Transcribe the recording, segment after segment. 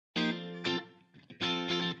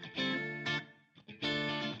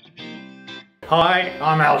Hi,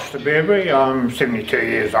 I'm Alistair. I'm 72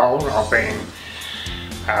 years old. I've been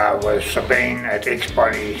with Sabine at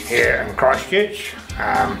XBody here in Christchurch.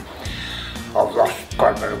 I've lost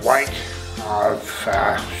quite a bit of weight. I've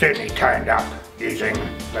certainly toned up using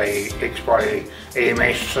the XBody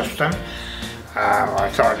EMS system. I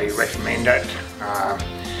thoroughly recommend it.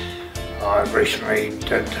 I recently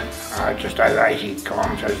did just over 80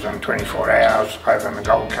 kilometres in 24 hours over on the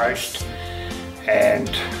Gold Coast, and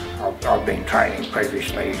I've been training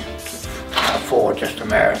previously for just a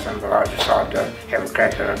marathon, but I decided to have a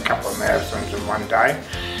crack at a couple of marathons in one day.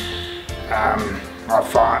 I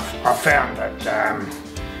found that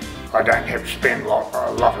I don't have to spend a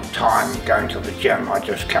lot of time going to the gym. I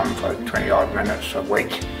just come for 20 odd minutes a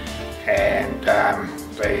week, and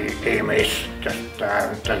the EMS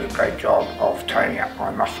just did a great job of toning up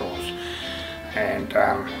my muscles, and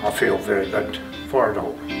I feel very good for it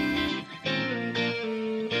all.